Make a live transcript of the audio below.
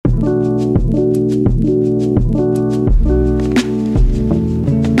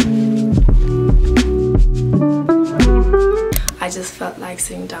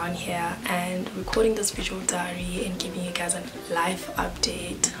sitting down here and recording this visual diary and giving you guys a life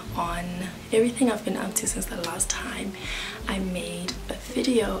update on everything I've been up to since the last time I made a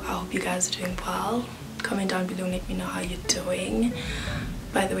video. I hope you guys are doing well. Comment down below and let me know how you're doing.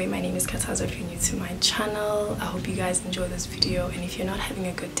 By the way, my name is Khatazamb if you're new to my channel. I hope you guys enjoy this video, and if you're not having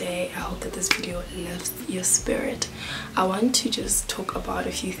a good day, I hope that this video lifts your spirit. I want to just talk about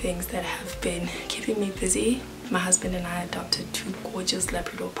a few things that have been keeping me busy. My husband and I adopted 2 gorgeous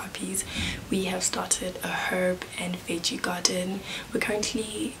Labrador puppies. We have started a herb and veggie garden. We're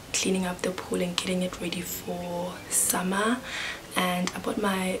currently cleaning up the pool and getting it ready for summer. And I bought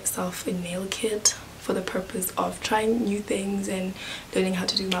myself a nail kit for the purpose of trying new things and learning how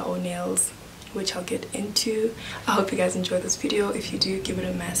to do my own nails, which I'll get into. I hope you guys enjoy this video. If you do, give it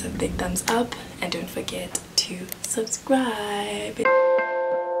a massive big thumbs up and don't forget to subscribe.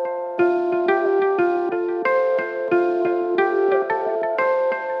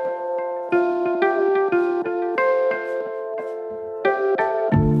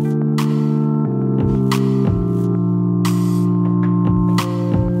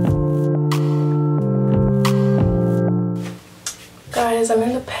 I'm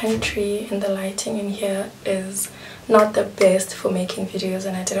in the pantry and the lighting in here is not the best for making videos,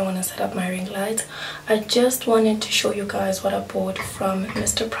 and I didn't want to set up my ring light. I just wanted to show you guys what I bought from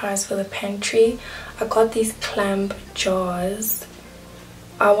Mr. Price for the pantry. I got these clamp jars.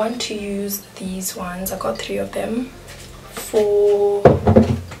 I want to use these ones. I got 3 of them for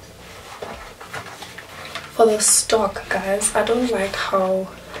the stock, guys. I don't like how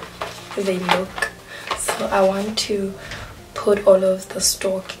they look, so I want to put all of the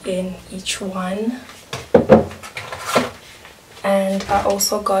stock in each one. And I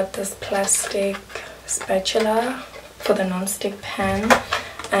also got this plastic spatula for the non-stick pan,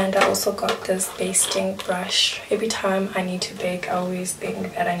 and I also got this basting brush. Every time I need to bake, I always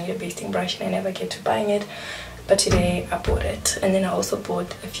think that I need a basting brush and I never get to buying it, but today I bought it. And then I also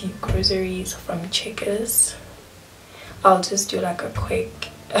bought a few groceries from Chit. I'll just do like a quick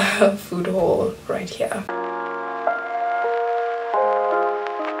food haul right here.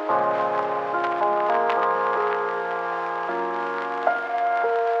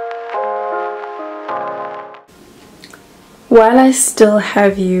 While I still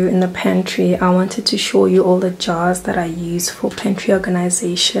have you in the pantry, I wanted to show you all the jars that I use for pantry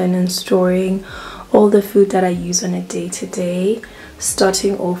organization and storing all the food that I use on a day-to-day.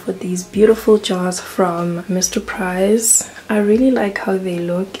 Starting off with these beautiful jars from Mr. Price. I really like how they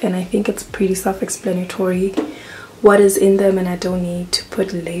look, and I think it's pretty self-explanatory what is in them, and I don't need to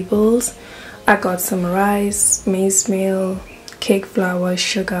put labels. I got some rice, maize meal, cake flour,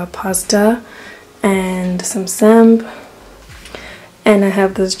 sugar, pasta, and some samp. And I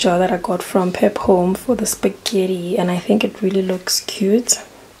have this jar that I got from Pep Home for the spaghetti, and I think it really looks cute.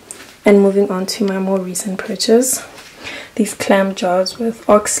 And moving on to my more recent purchase, these clam jars with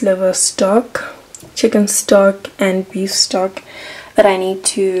ox liver stock, chicken stock, and beef stock that I need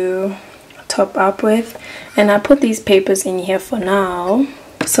to top up with. And I put these papers in here for now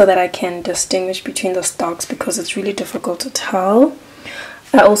so that I can distinguish between the stocks, because it's really difficult to tell.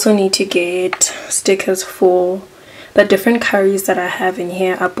 I also need to get stickers for the different curries that I have in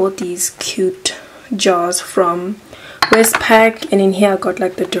here. I bought these cute jars from Westpac, and in here I got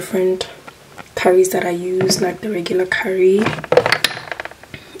like the different curries that I use, like the regular curry,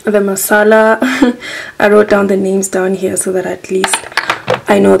 the masala. I wrote down the names down here so that at least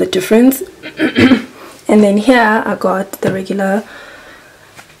I know the difference. And then here I got the regular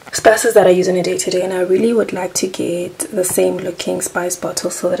spices that I use on a day-to-day, and I really would like to get the same looking spice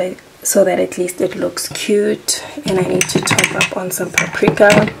bottle so that at least it looks cute. And I need to top up on some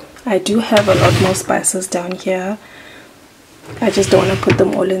paprika. I do have a lot more spices down here. I just don't want to put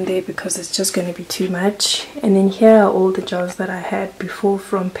them all in there because it's just going to be too much. And then here are all the jars that I had before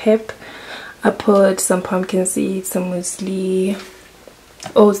from Pep. I put some pumpkin seeds, some muesli,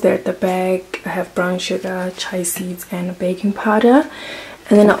 oats there at the back. I have brown sugar, chai seeds, and baking powder.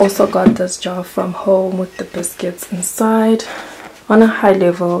 And then I also got this jar from home with the biscuits inside. On a high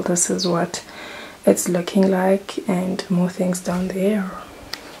level, this is what it's looking like, and more things down there.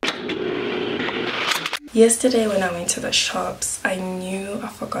 Yesterday when I went to the shops, I knew I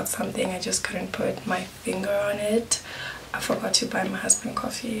forgot something. I just couldn't put my finger on it. I forgot to buy my husband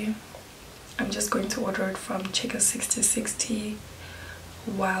coffee. I'm just going to order it from Chica 6060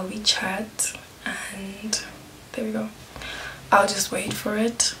 while we chat, and there we go. I'll just wait for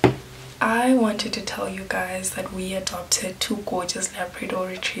it. I wanted to tell you guys that we adopted 2 gorgeous Labrador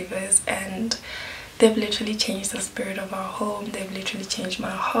retrievers, and They've literally changed the spirit of our home. They've literally changed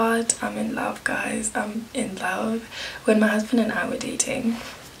my heart. I'm in love, guys. I'm in love. When my husband and I were dating,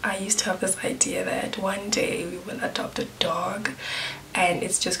 I used to have this idea that one day we will adopt a dog, and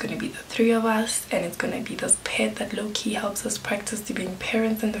it's just going to be the three of us, and it's going to be this pet that low-key helps us practice to being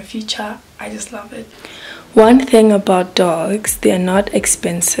parents in the future. I just love it. One thing about dogs, they are not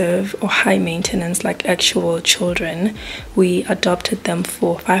expensive or high maintenance like actual children. We adopted them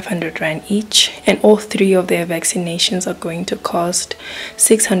for 500 Rand each, and all three of their vaccinations are going to cost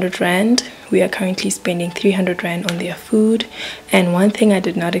 600 Rand. We are currently spending 300 Rand on their food, and one thing I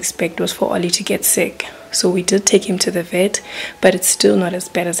did not expect was for Ollie to get sick. So we did take him to the vet, but it's still not as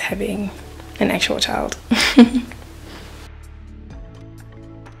bad as having an actual child.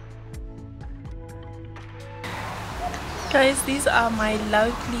 Guys, these are my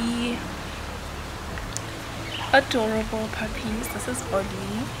lovely, adorable puppies. This is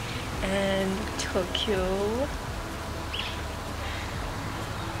Ollie and Tokyo.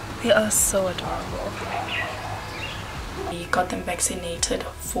 They are so adorable. We got them vaccinated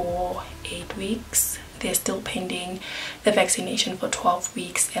for 8 weeks. They're still pending the vaccination for 12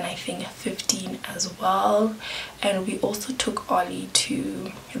 weeks and I think 15 as well. And we also took Ollie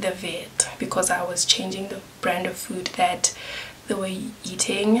to the vet because I was changing the brand of food that they were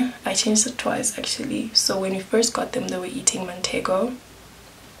eating. I changed it twice actually. So when we first got them, they were eating Montego,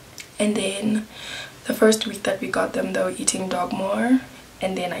 and then the first week that we got them, they were eating Dogmore,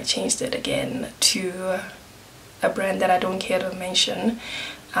 and then I changed it again to a brand that I don't care to mention.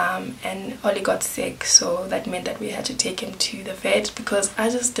 And Ollie got sick, so that meant that we had to take him to the vet because I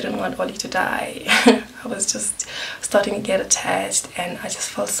just didn't want Ollie to die. I was just starting to get attached, and I just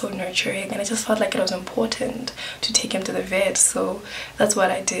felt so nurturing, and I just felt like it was important to take him to the vet. So that's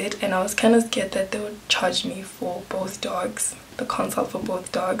what I did, and I was kind of scared that they would charge me for both dogs, the consult for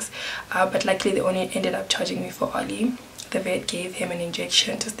both dogs, but luckily they only ended up charging me for Ollie. The vet gave him an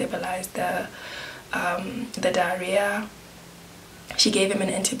injection to stabilize the diarrhea. She gave him an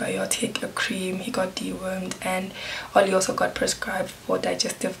antibiotic, a cream, he got dewormed, and Ollie also got prescribed for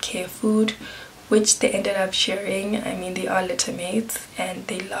digestive care food, which they ended up sharing. I mean, they are litter mates and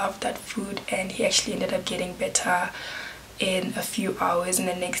they love that food, and he actually ended up getting better in a few hours, and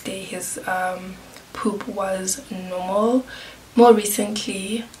the next day his poop was normal. More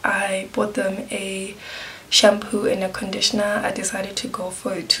recently, I bought them a shampoo and a conditioner. I decided to go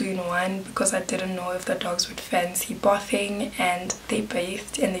for a 2-in-1 because I didn't know if the dogs would fancy bathing, and they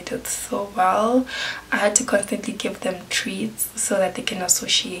bathed and they did so well. I had to constantly give them treats so that they can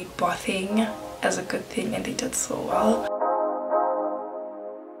associate bathing as a good thing, and they did so well.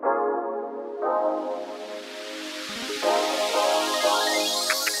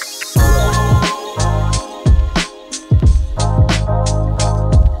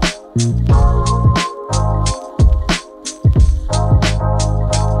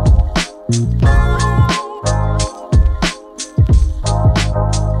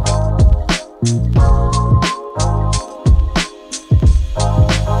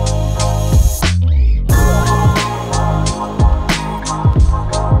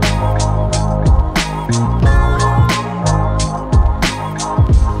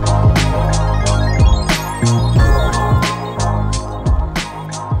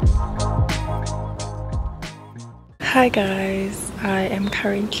 Hi guys, I am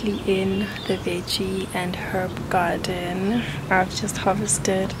currently in the veggie and herb garden. I've just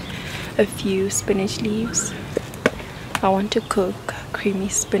harvested a few spinach leaves. I want to cook creamy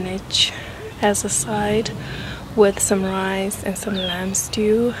spinach as a side with some rice and some lamb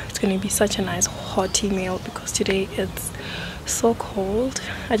stew. It's going to be such a nice hearty meal because today it's so cold.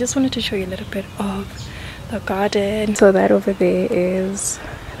 I just wanted to show you a little bit of the garden. So that over there is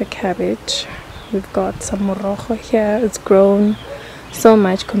the cabbage. We've got some morojo here. It's grown so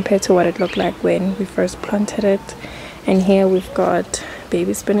much compared to what it looked like when we first planted it. And here we've got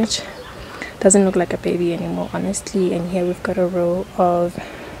baby spinach. Doesn't look like a baby anymore, honestly. And here we've got a row of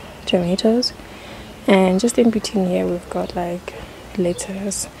tomatoes. And just in between here we've got like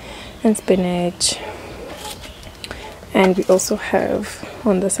lettuce and spinach. And we also have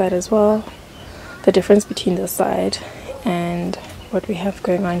on the side as well. The difference between the side and what we have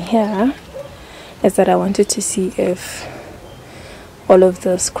going on here is that I wanted to see if all of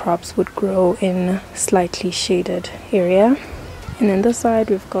those crops would grow in slightly shaded area. And then this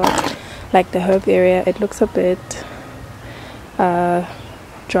side we've got like the herb area. It looks a bit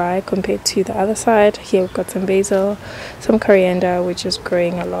dry compared to the other side. Here we've got some basil, some coriander, which is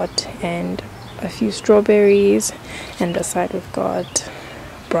growing a lot, and a few strawberries. And this side we've got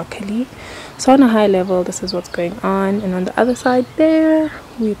broccoli. So on a high level, this is what's going on. And on the other side there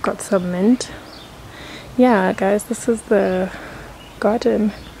we've got some mint. yeah guys, this is the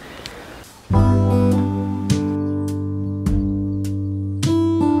garden.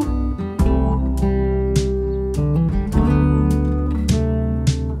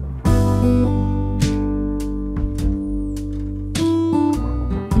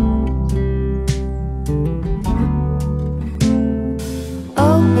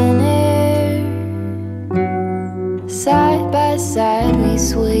 Side by side we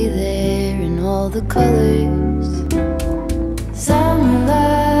sway there in all the colors. Summer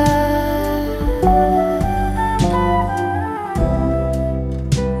love,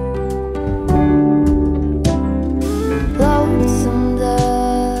 lonesome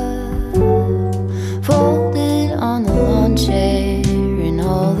dove, folded on the lawn chair in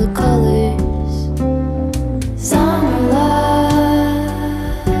all the colors. Summer love.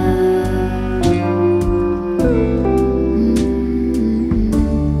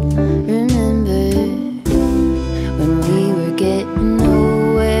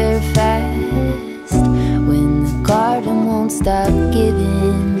 Stop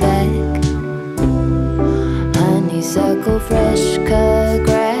giving back. Honeysuckle, fresh cut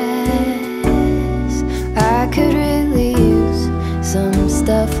grass. I could really use some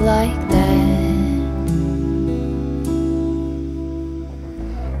stuff like that.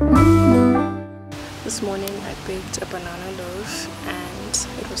 This morning I baked a banana loaf and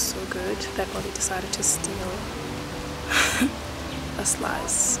it was so good that Ollie decided to steal a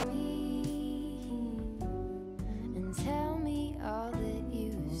slice.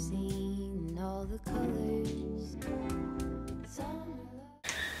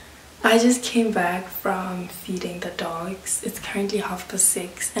 I just came back from feeding the dogs. It's currently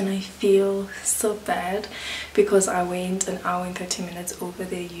 6:30 and I feel so bad because I went an hour and 30 minutes over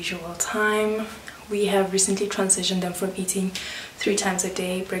their usual time. We have recently transitioned them from eating 3 times a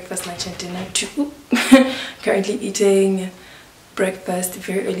day, breakfast, lunch and dinner, to currently eating breakfast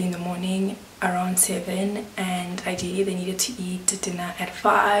very early in the morning around 7, and ideally they needed to eat dinner at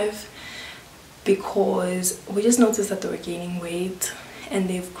 5 because we just noticed that they were gaining weight. And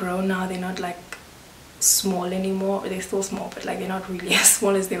they've grown now. They're not like small anymore, or they're still small, but like they're not really as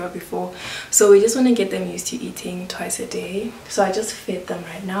small as they were before. So we just want to get them used to eating twice a day. So I just fed them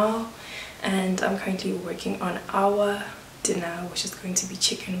right now, and I'm currently working on our dinner, which is going to be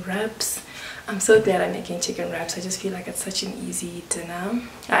chicken wraps. I'm so glad I'm making chicken wraps. I just feel like it's such an easy dinner.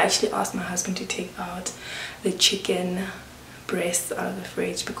 I actually asked my husband to take out the chicken breasts out of the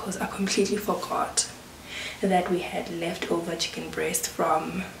fridge because I completely forgot that we had leftover chicken breast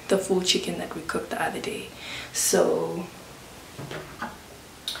from the full chicken that we cooked the other day. So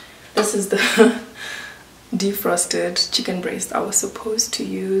this is the defrosted chicken breast I was supposed to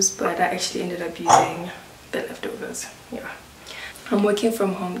use, but I actually ended up using the leftovers. Yeah, I'm working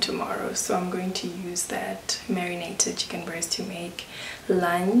from home tomorrow, so I'm going to use that marinated chicken breast to make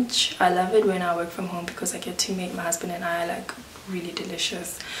lunch. I love it when I work from home because I get to make my husband and I like really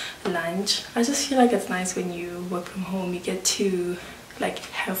delicious lunch. I just feel like it's nice when you work from home, you get to like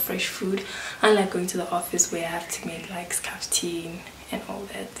have fresh food, unlike going to the office where I have to make like scaftine and all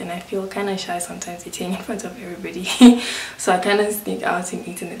that, and I feel kind of shy sometimes eating in front of everybody. So I kind of sneak out and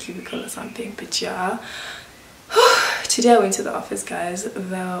eat in the cubicle or something. But yeah, today I went to the office, guys.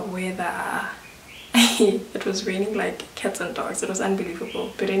 The weather it was raining like cats and dogs. It was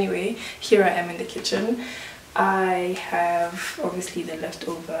unbelievable. But anyway, here I am in the kitchen. I have obviously the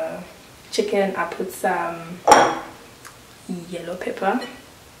leftover chicken. I put some yellow pepper.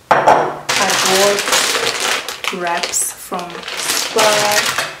 I bought wraps from Spar,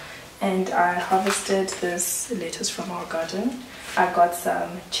 and I harvested this lettuce from our garden. I got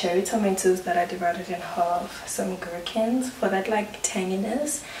some cherry tomatoes that I divided in half, some gherkins for that like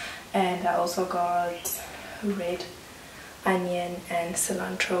tanginess, and I also got red onion and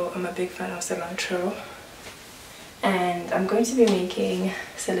cilantro. I'm a big fan of cilantro. And I'm going to be making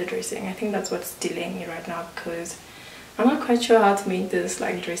salad dressing. I think that's what's delaying me right now because I'm not quite sure how to make this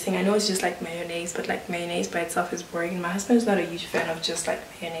like dressing. I know it's just like mayonnaise, but like mayonnaise by itself is boring. My husband is not a huge fan of just like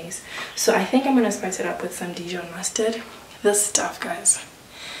mayonnaise, so I think I'm gonna spice it up with some Dijon mustard. This stuff, guys,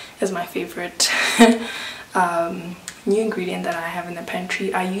 is my favorite new ingredient that I have in the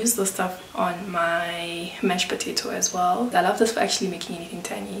pantry. I use this stuff on my mashed potato as well. I love this for actually making anything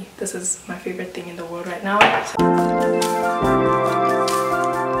tangy. This is my favorite thing in the world right now.